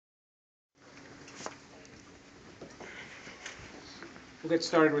get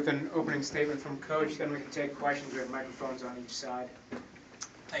started with an opening statement from Coach, then we can take questions. We have microphones on each side.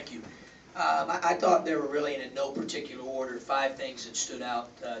 Thank you. I thought there were really, in no particular order, 5 things that stood out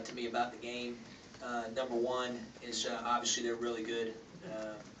to me about the game. Number one is obviously they're really good.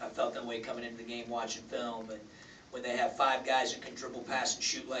 I felt that way coming into the game watching film, but when they have 5 guys that can dribble, pass, and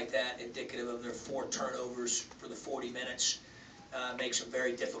shoot like that, indicative of their 4 turnovers for the 40 minutes, makes them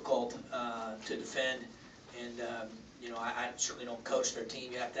very difficult to defend. And you know, I certainly don't coach their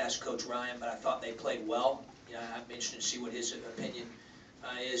team. You have to ask Coach Ryan, but I thought they played well. You know, I'm interested to see what his opinion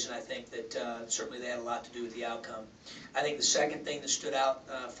is, and I think that certainly they had a lot to do with the outcome. I think the second thing that stood out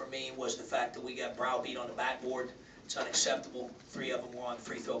for me was the fact that we got browbeat on the backboard. It's unacceptable. 3 of them were on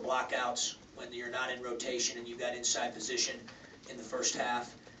free throw blockouts when you're not in rotation and you got inside position in the first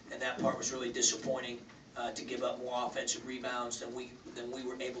half, and that part was really disappointing to give up more offensive rebounds than we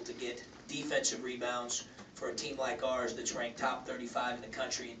were able to get defensive rebounds for a team like ours that's ranked top 35 in the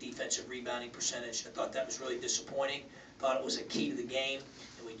country in defensive rebounding percentage. I thought that was really disappointing. Thought it was a key to the game,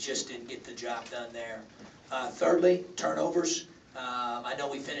 and we just didn't get the job done there. Thirdly, turnovers. I know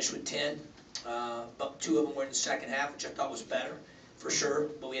we finished with 10, but 2 of them were in the second half, which I thought was better, for sure.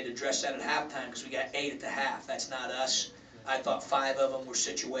 But we had to address that at halftime because we got 8 at the half. That's not us. I thought 5 of them were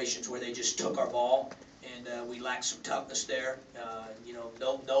situations where they just took our ball, and we lacked some toughness there. You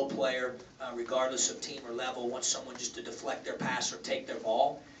know, no player, regardless of team or level, wants someone just to deflect their pass or take their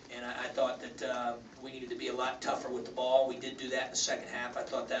ball. And I thought that we needed to be a lot tougher with the ball. We did do that in the second half. I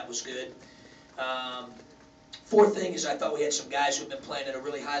thought that was good. Fourth thing is I thought we had some guys who have been playing at a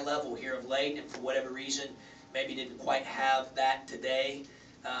really high level here of late, and for whatever reason, maybe didn't quite have that today.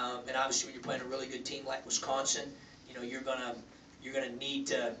 And obviously, when you're playing a really good team like Wisconsin, you know you're gonna need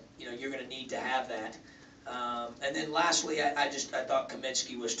to have that. And then lastly, I thought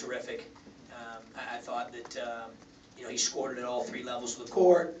Kaminsky was terrific. I thought that you know, he scored it at all 3 levels of the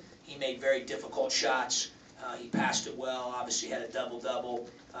court. He made very difficult shots. He passed it well. Obviously had a double-double.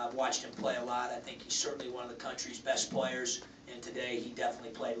 I've watched him play a lot. I think he's certainly one of the country's best players, and today he definitely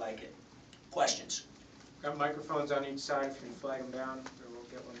played like it. Questions? Got microphones on each side. If you can flag them down, or we'll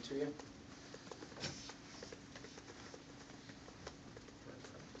get one to you.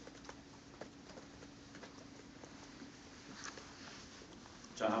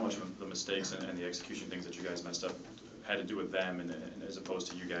 John, how much of the mistakes and the execution things that you guys messed up had to do with them, and as opposed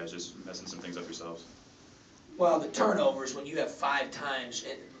to you guys just messing some things up yourselves? Well, the turnovers, when you have 5 times,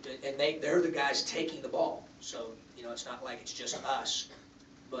 and they're the guys taking the ball, so you know it's not like it's just us.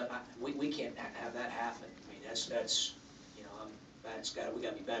 But we can't have that happen. I mean, that's you know, we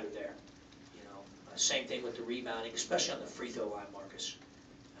got to be better there. You know, same thing with the rebounding, especially on the free throw line, Marcus.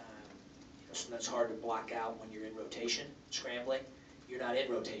 You know, sometimes hard to block out when you're in rotation, scrambling. You're not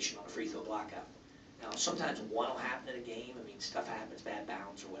in rotation on a free throw blockout. Now, sometimes 1 will happen in a game. I mean, stuff happens, bad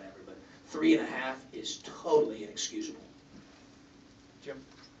bounce or whatever, but 3.5 is totally inexcusable. Jim?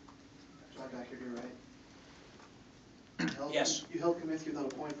 Back here to your right. Yes. You held Kaminsky without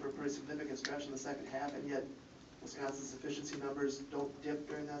a point for a pretty significant stretch in the second half, and yet Wisconsin's efficiency numbers don't dip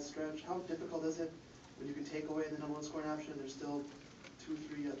during that stretch. How difficult is it when you can take away the #1 scoring option and there's still 2,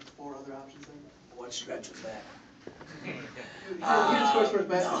 3, 4 other options there? What stretch was that? You scores for his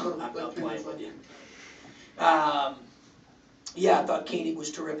best. No, I'm not playing with you. Yeah, I thought Koenig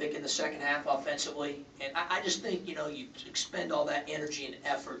was terrific in the second half offensively, and I just think, you know, you expend all that energy and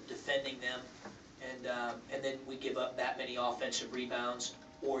effort defending them, and then we give up that many offensive rebounds.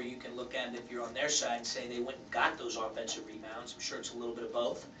 Or you can look at it if you're on their side and say they went and got those offensive rebounds. I'm sure it's a little bit of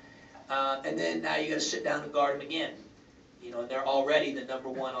both. And then now you got to sit down and guard them again. You know, and they're already the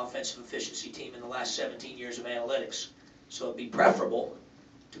 #1 offensive efficiency team in the last 17 years of analytics. So it'd be preferable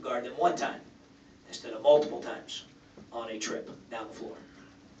to guard them 1 time instead of multiple times on a trip down the floor.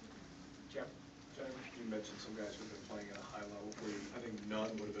 Jeff? You mentioned some guys who've been playing at a high level for you. I think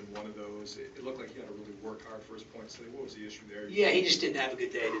Nunn would have been one of those. It looked like he had to really work hard for his points today. What was the issue there? Yeah, he just didn't have a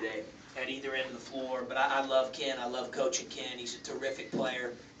good day today at either end of the floor. But I love Ken. I love coaching Ken. He's a terrific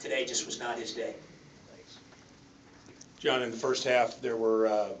player. Today just was not his day. Thanks. John, in the first half, there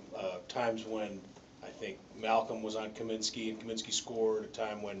were times when I think Malcolm was on Kaminsky, and Kaminsky scored. A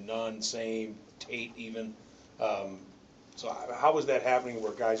time when Nunn, same, Tate even. So how was that happening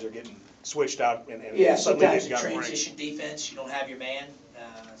where guys are getting switched out and Yeah, suddenly sometimes they've in got transition defense, you don't have your man.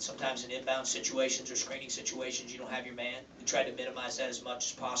 Sometimes in inbound situations or screening situations, you don't have your man. We tried to minimize that as much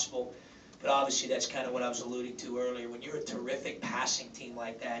as possible. But obviously, that's kind of what I was alluding to earlier. When you're a terrific passing team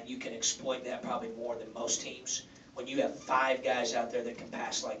like that, you can exploit that probably more than most teams. When you have 5 guys out there that can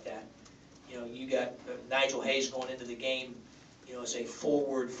pass like that. You know, you got Nigel Hayes going into the game, you know, as a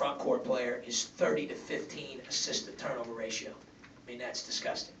forward front court player, is 30 to 15 assist to turnover ratio. I mean, that's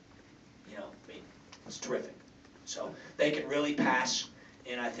disgusting. You know, I mean, it's terrific. So they can really pass,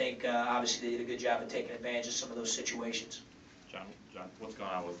 and I think obviously they did a good job of taking advantage of some of those situations. John, what's going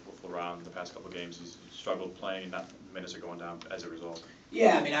on with LeBron the past couple of games? He's struggled playing, not minutes are going down as a result.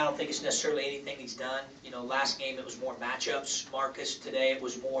 Yeah, I mean, I don't think it's necessarily anything he's done. You know, last game it was more matchups, Marcus. Today it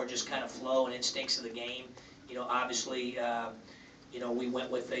was more just kind of flow and instincts of the game. You know, obviously, you know, we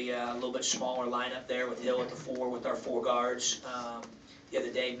went with a little bit smaller lineup there with Hill at the 4 with our 4 guards. The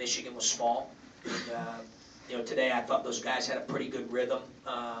other day Michigan was small. And, you know, today I thought those guys had a pretty good rhythm.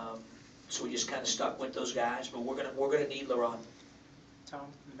 So we just kind of stuck with those guys. But we're gonna need LeBron. Tom,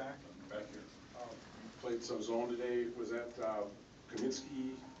 in the back. Back here. Played some zone today. Was that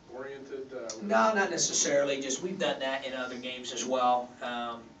Kaminsky oriented? No, not necessarily. Just we've done that in other games as well.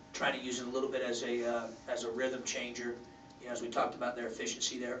 Trying to use it a little bit as a rhythm changer. You know, as we talked about their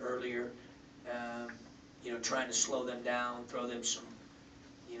efficiency there earlier. You know, trying to slow them down, throw them some,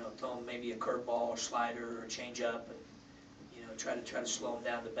 you know, throw them maybe a curveball or slider or a change up, and you know, try to slow them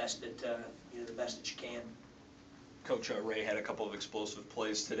down the best that you know, the best that you can. Coach Ray had a couple of explosive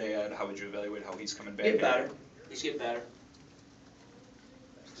plays today. How would you evaluate how he's coming back? Get better. He's getting better.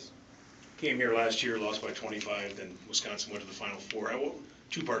 Came here last year, lost by 25, then Wisconsin went to the Final Four.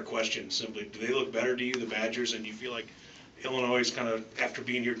 Two-part question, simply. Do they look better to you, the Badgers, and do you feel like Illinois is kind of, after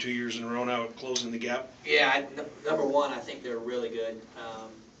being here 2 years in a row now, closing the gap? Yeah, number one, I think they're really good.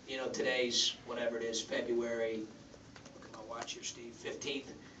 You know, today's, whatever it is, February, look at my watch here, Steve, 15th.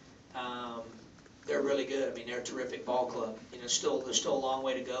 They're really good. I mean, they're a terrific ball club. You know, there's still a long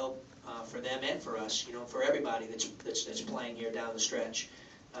way to go for them and for us, you know, for everybody that's playing here down the stretch.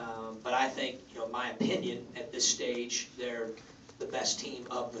 But I think, you know, my opinion at this stage, they're the best team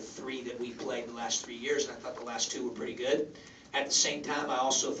of the 3 that we played the last 3 years, and I thought the last 2 were pretty good. At the same time, I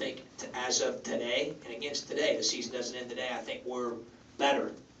also think as of today, and against today, the season doesn't end today, I think we're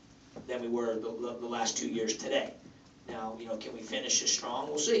better than we were the last 2 years today. Now, you know, can we finish as strong?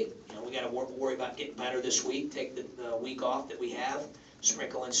 We'll see. You know, we got to worry about getting better this week, take the week off that we have,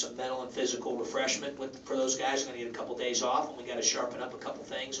 sprinkle in some mental and physical refreshment for those guys. We're going to get a couple days off, and we got to sharpen up a couple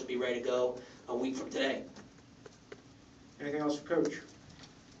things and be ready to go a week from today. Anything else for Coach?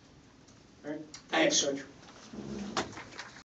 All right. Thanks. Coach.